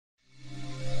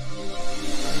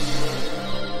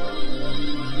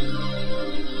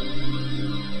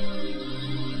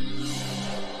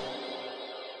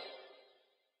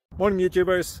Morning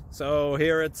YouTubers. So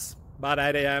here it's about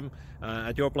 8 a.m.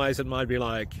 At your place it might be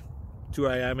like 2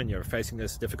 a.m. and you're facing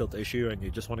this difficult issue and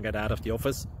you just want to get out of the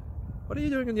office. What are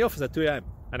you doing in the office at 2 a.m.?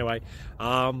 Anyway,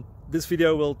 this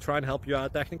video will try and help you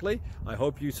out technically. I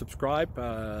hope you subscribe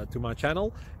to my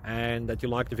channel and that you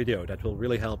like the video. That will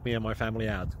really help me and my family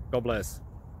out. God bless.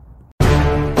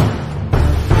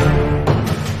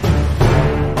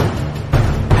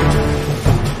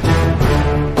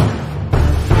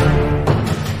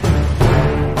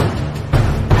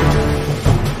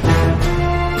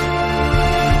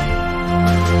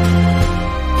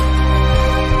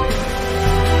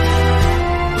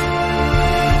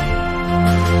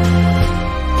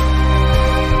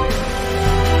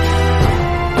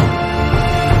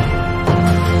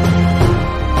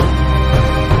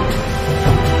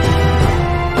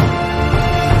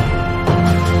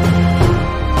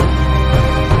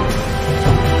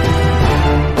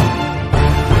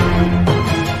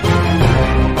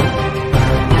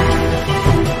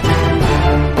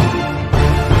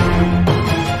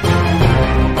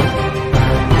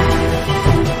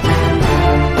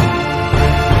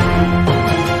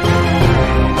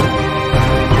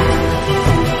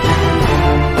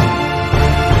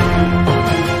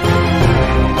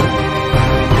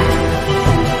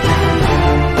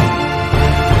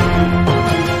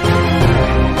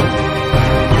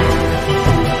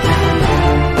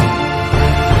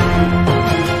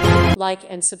 Like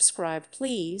and subscribe,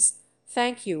 please.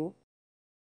 Thank you.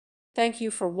 Thank you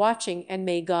for watching, and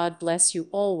may God bless you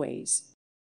always.